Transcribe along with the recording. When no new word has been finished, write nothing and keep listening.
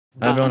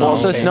Everyone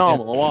What's else this okay.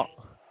 normal or what?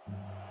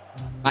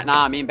 Right,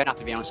 nah, me and Ben have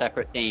to be on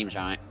separate teams,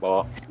 right?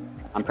 But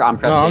I'm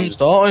pressing. No, I'm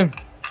starting.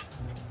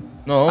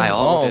 No, I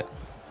all oh. it.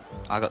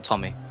 I got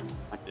Tommy.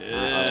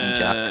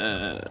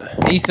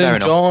 Ethan,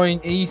 enough. join.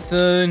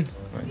 Ethan.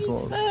 Right,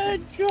 go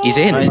on. He's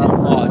in. Right.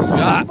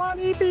 Alright,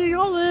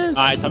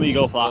 Tommy, you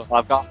go for that.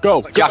 I've got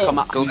Go, Jack on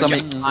my. Go,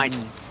 Tommy.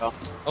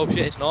 Oh shit,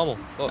 it's normal.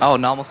 Fuck. Oh,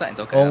 normal settings.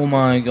 Okay. Oh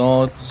my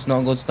god, it's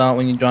not a good start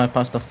when you drive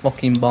past the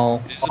fucking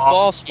ball. Is the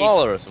ball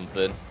smaller or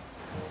something?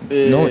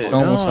 No, it's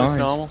normal size. It's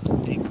normal.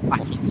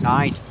 Back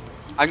inside.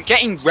 I'm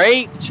getting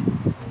raped.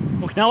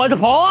 Fuck, now where the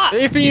ball at?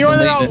 Ethan, you're in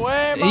the leave wrong it.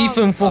 way, man.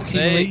 Ethan fucking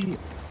Hey. leave.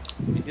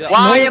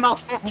 Why am I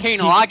fucking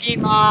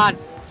lagging, man?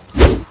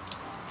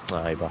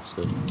 Nah, you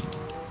bastard.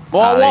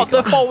 What there you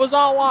the go. fuck was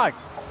that like?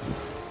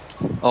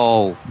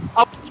 Oh,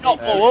 I'm not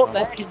full up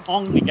there. Fucking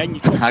on again,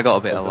 you I got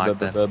a bit of lag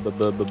there.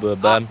 I'm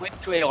Ben.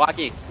 literally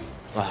lagging.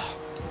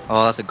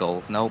 Oh, that's a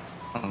goal. Nope.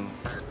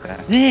 Okay.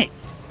 Nick!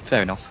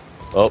 Fair enough.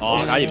 Oh,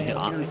 Oh, now you've hit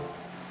that.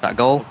 That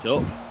goal. Fucked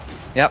up.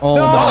 Yep. Oh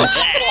No.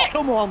 my.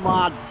 Come on,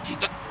 lads.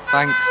 Thanks.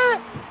 You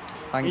know,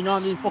 I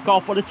Thanks. mean, fuck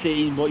off for the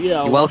team, but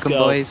yeah. You're welcome,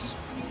 boys.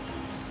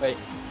 Wait.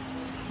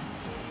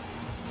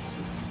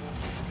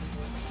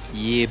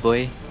 Yeah,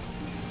 boy.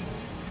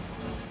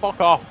 Fuck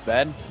off,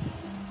 Ben.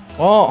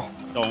 Oh,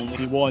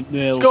 Only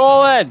 1-0.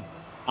 Go then.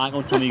 Hang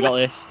on, Tommy, you got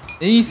this.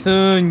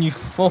 Ethan, you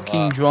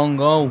fucking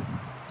drongo.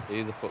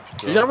 who the fuck's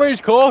He's drunk? having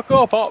his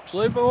cocoa pops.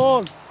 Leave him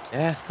alone.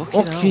 Yeah,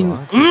 fucking Fucking.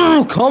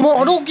 hell. Come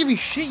on, I don't give a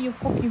shit. You're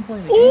fucking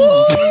playing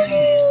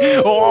the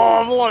game.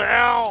 Oh, bloody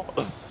hell.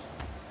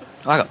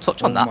 I got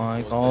touch on Oh that.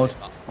 my god.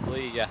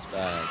 Please, yes,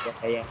 Ben.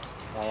 Yeah.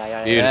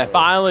 Yeah, Beautiful.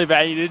 finally,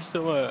 Ben, you did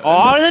something. Oh,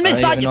 I missed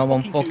I that, even you have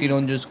one fucking fucking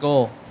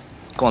underscore.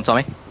 Go on,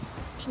 Tommy.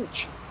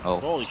 Oh,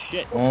 Holy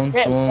shit. One,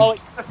 Yeah, two. well,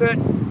 it's good.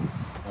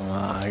 Oh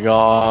my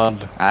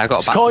god. I got a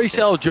Just back. call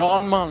yourself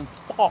John, man.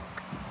 Fuck.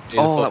 Who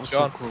the Oh, that fuck's was so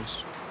John?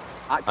 close.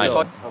 Actually, I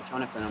got yourself,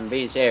 Jonathan. I'm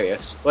being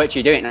serious. What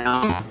you doing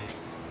now?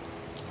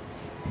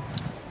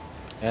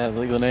 Yeah,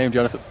 legal name,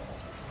 Jonathan.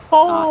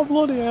 Oh,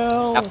 bloody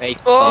hell. Happy.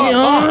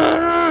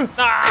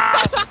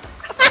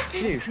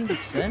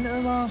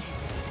 Centre, man.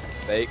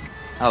 Fake.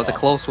 That was a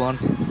close one.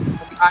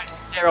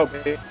 0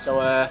 bit. So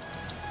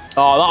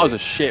Oh, that was a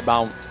shit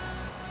bounce.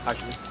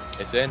 actually.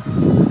 It's in.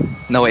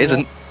 No, it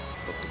isn't.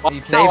 What? He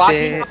No, saved I-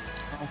 it.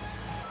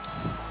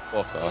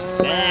 Fuck off.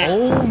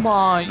 Oh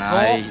my god.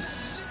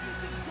 Nice.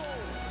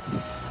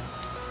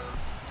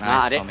 Nah, I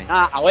Nice, didn't. Tommy.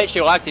 Nah, I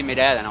literally lagged in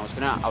midair. Then I was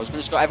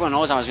gonna score. Everyone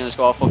knows I was gonna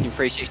score a fucking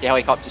 360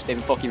 helicopter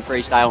spin, fucking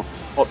freestyle,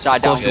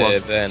 upside down. Of course you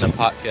was. Ben,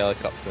 Apache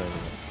helicopter.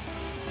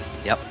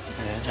 Yep.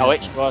 I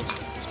literally was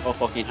score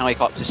fucking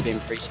helicopter spin,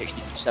 360,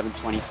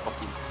 720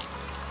 fucking.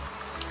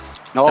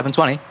 No,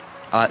 720.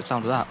 I like the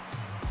sound of that.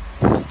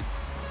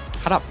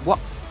 How that? What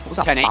was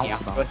that 1080.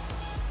 bounce about? Good.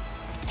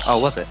 Oh,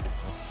 was it?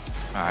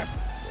 Alright.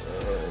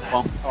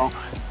 Come on.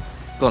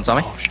 Go on,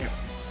 Tommy. Oh, shit.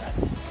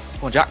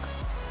 Go on, Jack.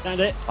 Found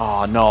it.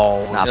 Oh,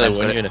 no. Nah, Nearly Ben's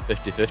got won it. you in a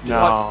 50-50.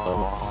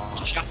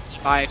 No.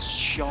 Shafted by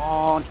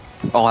Sean.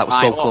 Oh, that was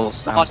so Right,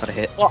 close. I almost had a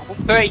hit. What?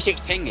 36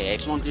 ping here.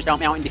 If someone just help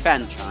me out in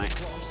defence,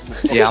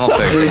 right? Yeah, I'm on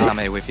 36. I'm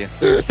here with you.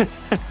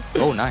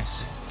 Oh,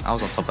 nice. I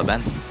was on top of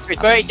Ben.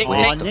 36 Oh,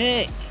 ping.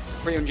 Nick.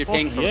 300 Fuck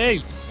ping. From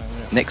you.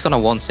 Nick's on a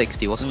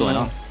 160. What's going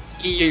on?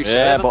 EU Yeah,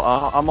 server.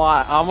 but I'm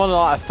on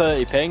like a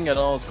 30 ping. I don't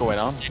know what's going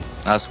on.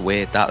 That's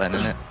weird, that then,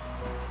 isn't it?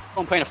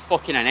 I'm playing a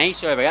fucking NA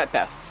server. Get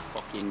better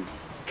fucking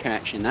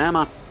connection there,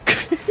 man.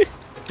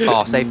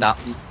 Oh, save that.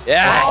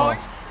 Yeah!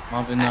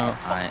 I'm having that.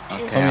 Right,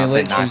 okay, Tommy I'll say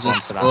literally nice one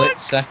was for a that. split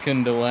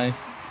second away.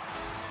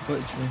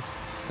 Literally.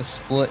 A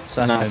split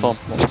second. Nice one.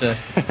 Watch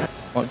this.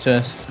 Watch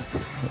this.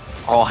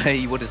 Oh,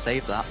 he would have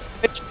saved that.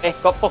 Literally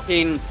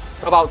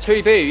got about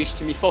 2 boosts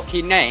to my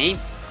fucking name,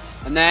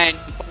 and then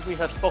with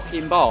a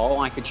fucking ball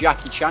like a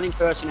Jackie Chan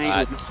impersonator.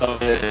 Right, with so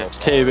It's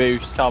two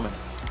boosts, Tommy.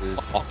 there's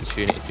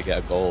opportunity to get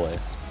a goal here.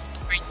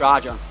 straight to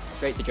Jar,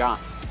 straight to Jar.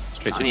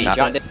 Straight I to mean, Jack.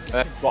 Jar did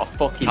what a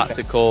fucking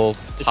Tactical.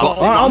 Well,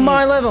 On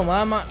my level,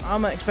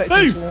 I'm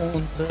expecting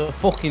someone to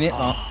fucking hit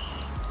that.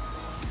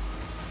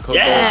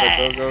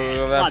 Yeah!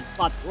 Go. Lad,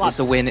 lad, lad. It's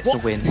a win, it's a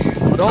win. I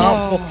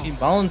can't fucking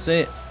balance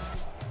it.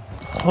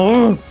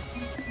 Oh.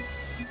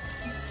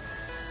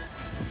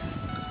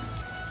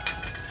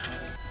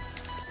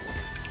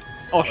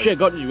 Oh shit,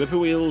 got you. Whipper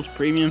Wheels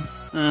Premium.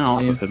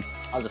 I'll Yeah. whip him.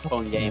 That was a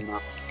fun game, man.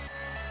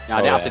 Yeah,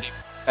 I didn't have to do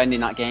defending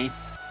that game.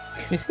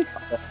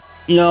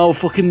 You know,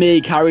 fucking me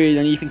carrying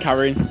and Ethan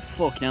carrying.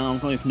 Fuck now, I'm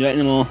not even do it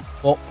anymore.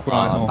 Fuck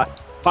right now.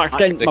 Back's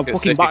getting, my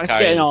fucking back's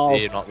getting all.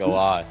 Team, not gonna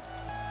lie.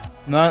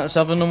 No, let's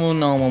have another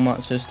normal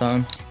match this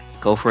time.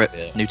 Go for it.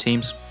 Yeah. New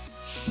teams.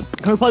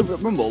 Can we play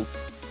Rumble?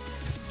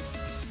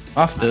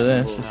 After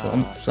this,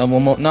 so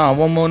one more. Nah,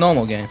 one more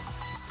normal game.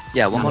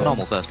 Yeah, one more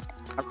normal first.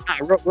 I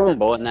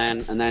rumble and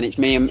then it's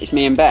me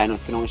and Ben. I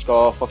can only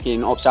score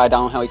fucking upside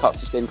down helicopter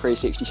spin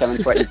 360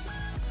 720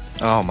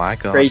 Oh my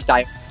god.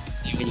 freestyle,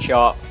 stealing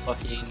shot,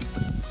 fucking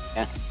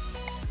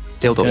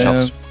Dildo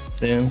shots.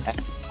 Two.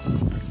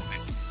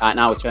 right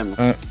now it's him.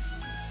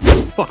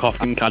 Fuck off,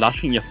 Kim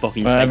Kardashian, you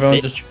fucking Right, everyone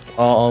bitch. just.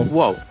 Oh,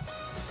 Whoa.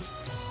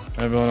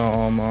 Everyone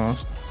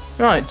almost.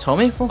 Right,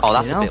 Tommy, fucking Oh,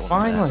 that's a hell, bit unfair,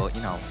 finally. but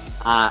you know.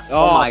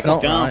 Oh my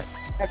Not god. right.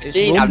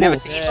 I've never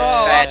seen you so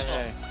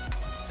bad.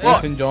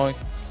 What? Enjoy.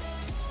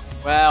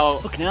 Well,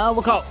 Fucking hell,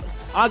 look out.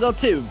 I got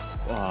 2.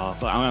 Oh,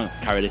 fuck, I'm gonna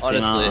carry this team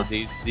out.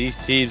 Honestly, these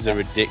teams are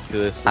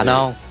ridiculously I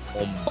know.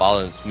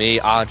 unbalanced. Me,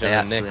 Arjun, They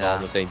and Nick actually are on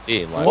are. the same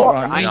team. Like, What?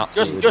 we can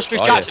absolutely just because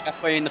destroy Jack's it. the best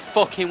player in the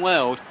fucking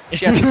world.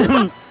 She has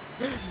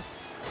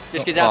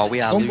just because Oh,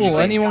 we are Rumble, losing.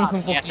 anyone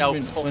can Yes, I'll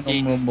fucking win on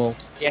fucking- Rumble.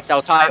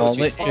 ESL title. Oh,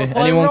 literally,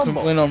 anyone can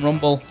win on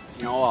Rumble.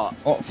 You know what?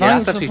 Oh, Yeah,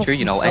 thanks that's for actually true,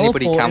 you know, fucking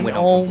anybody can teleporting. win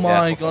on Oh Rumble.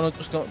 my Yeah. god, I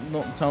just got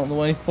knocked out of the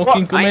way.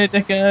 Fucking come Right.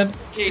 here, dickhead.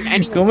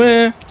 Anyone Come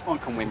here.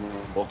 can win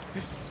Rumble.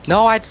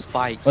 No, I had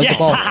spikes. Where's the Yes!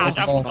 ball? Where's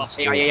the ball?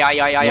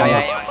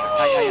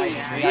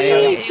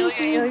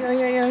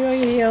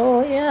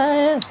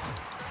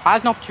 I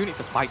had an opportunity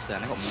for spikes there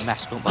and I got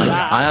messed up by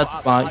that. I had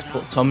spikes,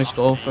 but Tommy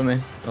scored for me,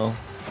 so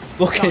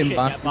look at him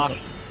back. Holy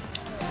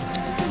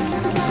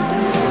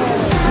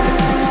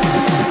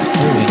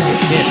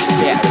shit.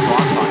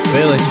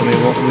 Really, Tommy,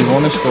 we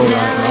want to score right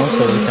now,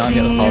 so we can't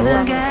get the power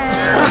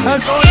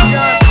up.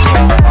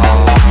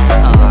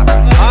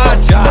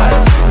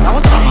 That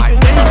was alright.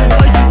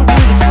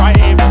 Right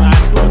here, man.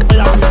 Play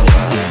that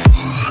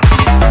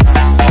music.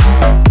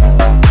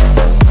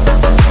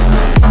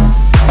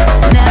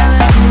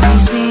 Never to be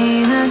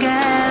seen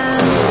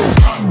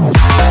again.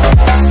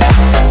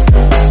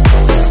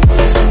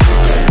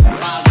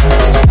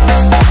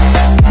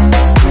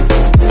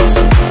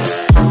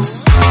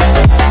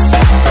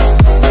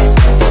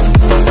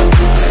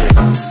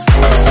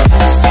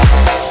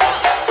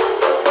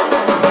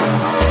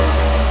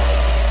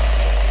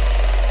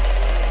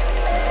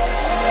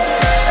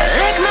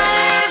 Lick my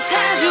lips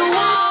as you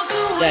walk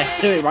away.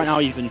 Yeah, do it right now,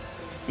 Ethan. You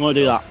wanna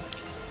do that?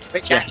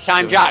 Which every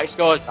time Jack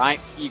scores, right?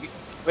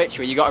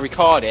 Literally, you got to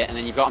record it and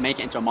then you've got to make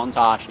it into a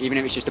montage, even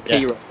if it's just a Yeah.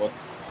 P-roll.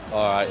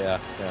 Alright, yeah.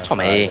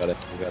 Tommy. Alright, got it,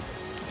 we got it.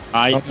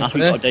 Alright, that's what you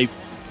gotta do.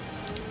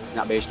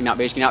 Not boosting, not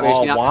boosting, not Oh,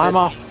 boosting. why am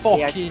I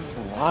Yeah. fucking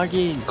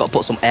lagging? Got to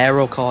put some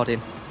aero cord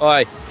in.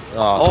 Oi!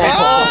 Oh,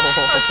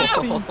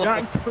 Oh!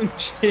 Jack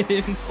punched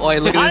in. Oi,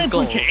 look I at this didn't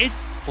goal. punch it in.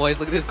 Boys,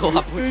 look at this goal.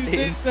 I punched it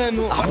in. then?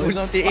 What I was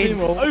punched that it in.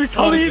 time? Oh,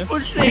 Tommy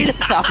punched it in.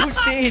 I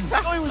punched it in.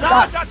 Tommy was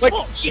out. Jack's Wait,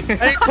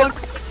 foot.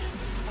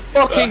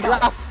 fucking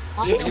grab.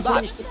 You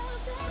punched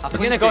I We're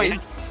gonna punched go it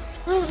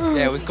in.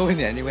 Yeah, it was going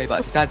in anyway, but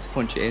I decided to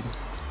punch it in.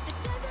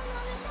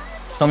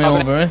 Tommy I'm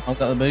over here. I've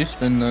got the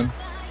boost and then.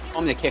 I'm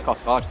gonna kick off,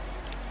 God.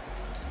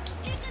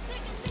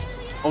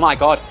 Oh my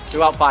God,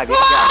 2 out 5.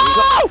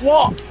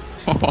 What?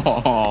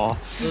 Oh,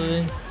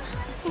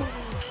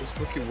 Just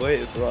fucking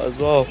waited for that as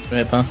well.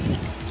 Great pass.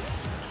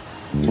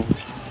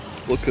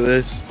 Look at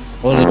this.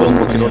 What are you doing?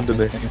 Fucking under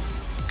me.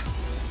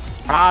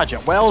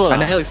 Arjun, well I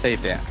done. nearly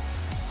saved it.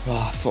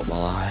 Oh, fuck my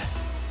life.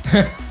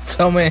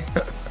 Tommy.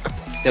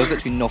 There was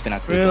literally nothing I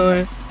could have done.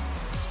 Really?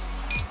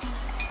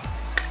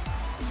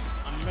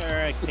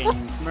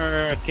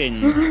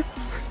 Americans.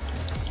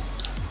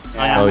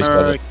 I am Oh, he's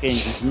got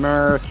it.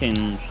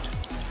 Americans.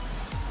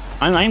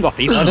 I ain't got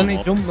people. Why didn't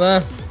he jump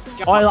there?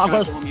 Oh, I've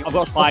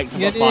got spikes.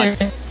 Yeah,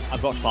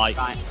 I've got spikes.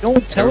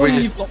 Don't tell Everybody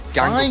me just you've got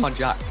gangs up spikes. on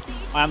Jack.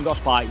 I haven't got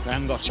spikes. I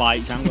haven't got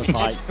spikes. I haven't got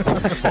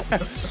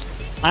spikes.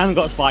 I haven't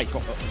got spikes.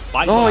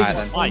 Spikes. Oh, I Alright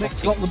haven't then. got Nick's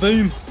spikes. got the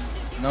boom.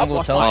 Now I've go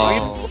got tell spikes.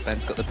 him. Oh,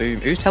 Ben's got the boom.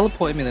 Who's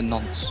teleporting me the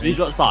nonce? Who's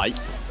got spikes?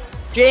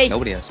 G.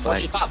 Nobody has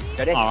Watch your spikes. back.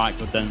 Ready? Alright,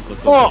 good then. Good.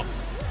 Oh.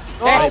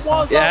 good. Yes.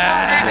 what's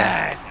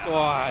yes! Go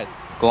on!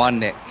 Go on,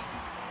 Nick.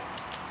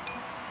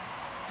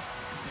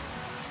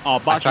 Oh,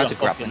 back I tried to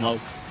to grab fucking them. low.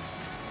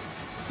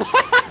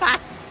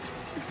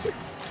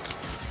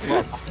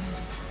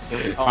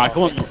 Alright,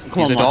 come on. Come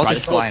He's on, a dog man.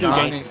 just flying Two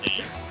out. games.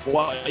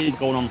 What is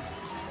going on?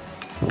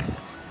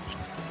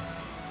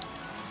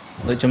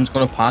 Literally, I'm just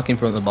gonna park in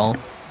front of the ball.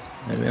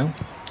 There we go.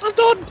 I'm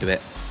done. Do it.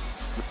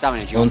 What's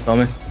happening, Go on, John?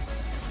 Tommy.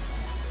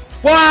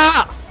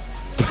 What?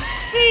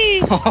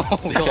 Oh,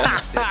 we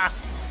lost it.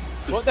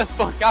 What the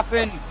fuck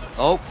happened?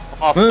 Oh,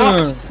 Oh,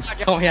 fuck.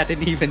 Tommy, I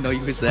didn't even know you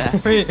was there.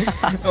 Wait.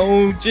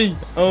 OG.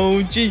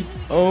 OG.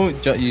 Oh,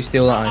 you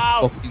steal that,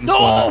 I fucking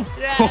No!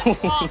 swear.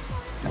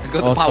 I've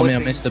got Oh, the power Tommy, I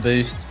thing. missed the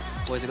boost.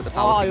 Boys, I've got the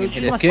power Oh, thing you and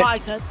hit my it. Get-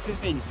 spikes,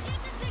 everything.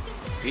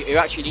 Who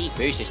actually needs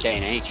boost this day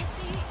and age?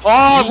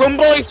 Oh,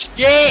 Rumble is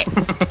shit!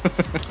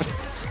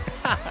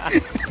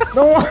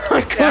 No,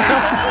 I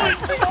can't.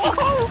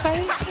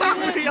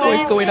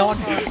 What's going on?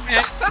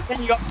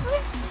 Then you got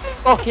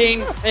fucking.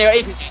 Then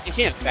you got Ethan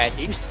saying, fair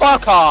teams.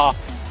 Fuck off!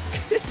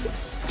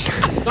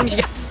 As long as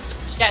you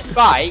get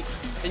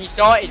spikes, then you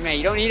sorted, mate.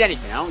 You don't need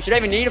anything else. You don't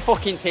even need a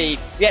fucking team.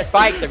 You get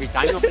spikes every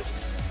time.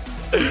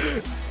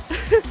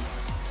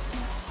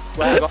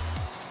 Well, got.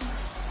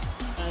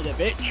 And a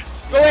bitch.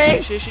 Go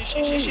in!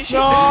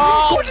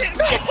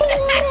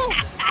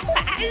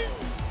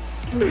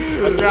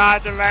 I'm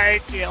trying to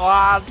make it,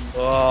 lads.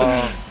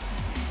 Oh.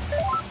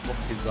 What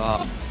is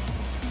that?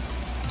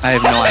 I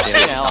have no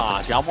idea.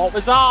 Arjun, what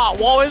was that?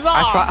 What was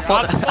that?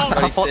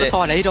 I thought the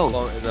tornado.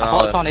 Kilometers an I thought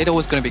the hour. tornado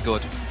was going to be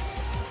good.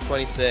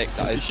 26.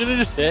 That You is should have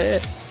just hit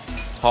it.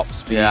 top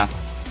speed. Yeah.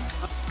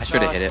 I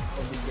should have hit it.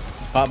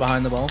 Back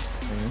behind the ball.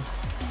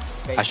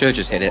 I should have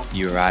just hit it.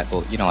 You were right,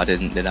 but you know I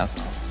didn't, did I?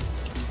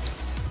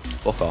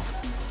 Fuck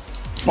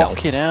off. No.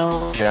 Fucking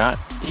hell, Jack.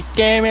 You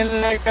came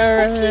in like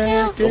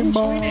a wrecking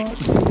ball.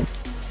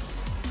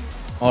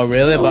 Oh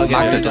really? About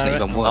Magda getting doesn't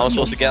direct? even I work. was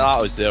supposed to get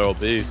that with 0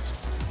 boost.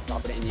 I'll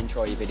put it in the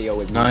intro of your video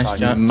with Nice, montage.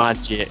 Jack.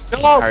 Magic.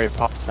 No! Harry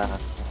Potter.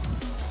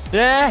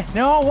 Yeah,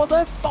 no, what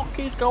the fuck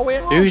is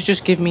going on? Who's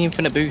just giving me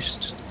infinite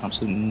boost?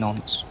 Absolute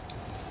nonce.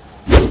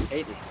 I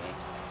hate this game.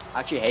 I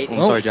actually hate I'm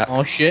this. sorry, Jack.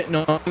 Oh shit!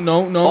 No!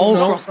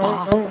 Oh,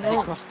 crossbar! Hit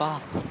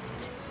crossbar!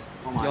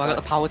 Oh my Yo, I got God.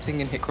 the power thing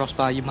and hit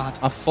crossbar, you mad?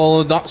 I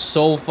followed that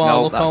so far.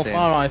 No, Look how that's it.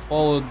 far I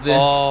followed this.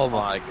 Oh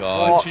my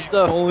god. What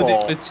the followed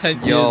it for fuck? 10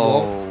 years.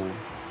 Yo.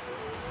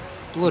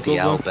 Bloody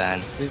Go, hell, go.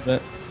 Ben. Leave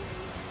it.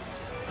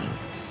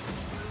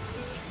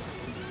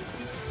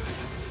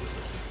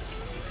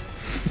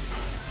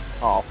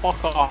 Oh,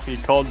 fuck off, you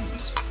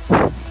cunts.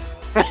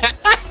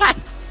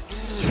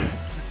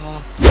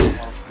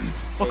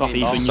 Fuck off, Oh,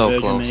 Ethan, So you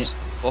virgin, close. mate.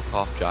 Fuck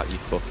off, Jack, you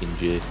fucking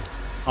G.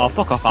 Oh,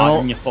 fuck off,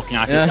 Adam, you fucking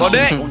ass. Yeah. Got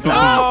it!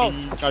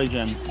 No! Charlie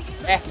Jen.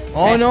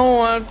 Oh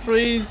no! I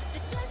freeze.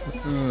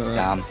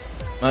 Damn.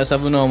 Let's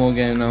have a normal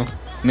game now.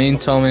 Me and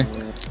Tommy.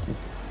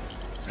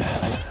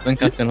 I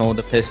think I can hold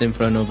the piss in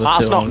for another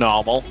That's 2 not hours.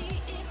 normal.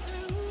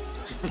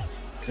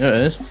 Yeah, it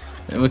is.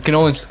 We can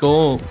only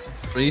score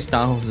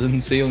freestyles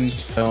and ceiling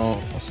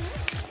shots.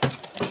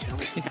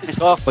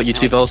 What, you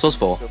 2 balls us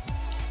for?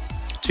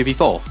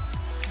 2v4?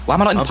 Why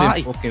am I not in the I've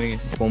party? been fucking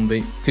against one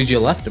beat. Because you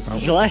left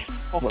apparently. You left.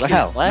 What the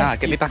hell? Nah,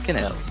 get me back in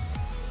it.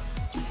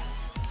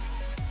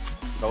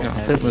 Yeah,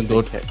 I think we're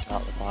good.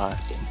 Out the park.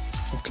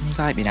 Fucking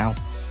invite me now.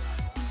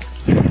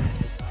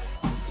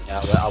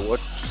 Yeah, I would.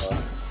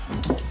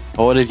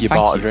 What if you Thank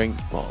bought you. a drink?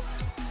 What?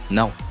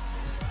 No.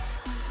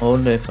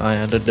 Only if I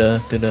had a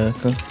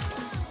durka.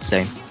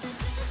 Same.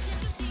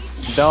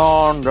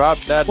 Don't drop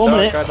that 1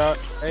 minute.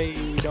 Hey,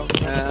 don't drop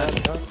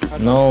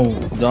that No,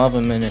 don't have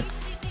a minute.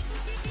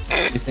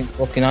 You think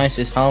fucking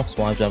ISIS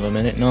housewives have a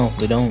minute? No,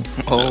 they don't.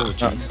 Oh,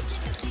 Jesus.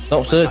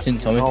 Stop searching,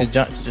 Tommy, because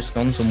Jack's just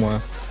gone somewhere.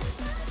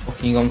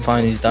 Fucking gonna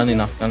find his dad in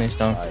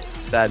Afghanistan.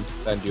 Ben,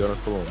 do you wanna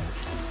come on?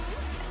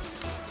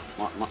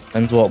 What?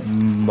 Depends what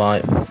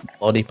my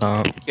body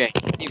part. Okay,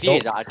 if you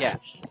did that, I guess.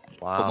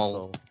 Wow. Come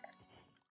on.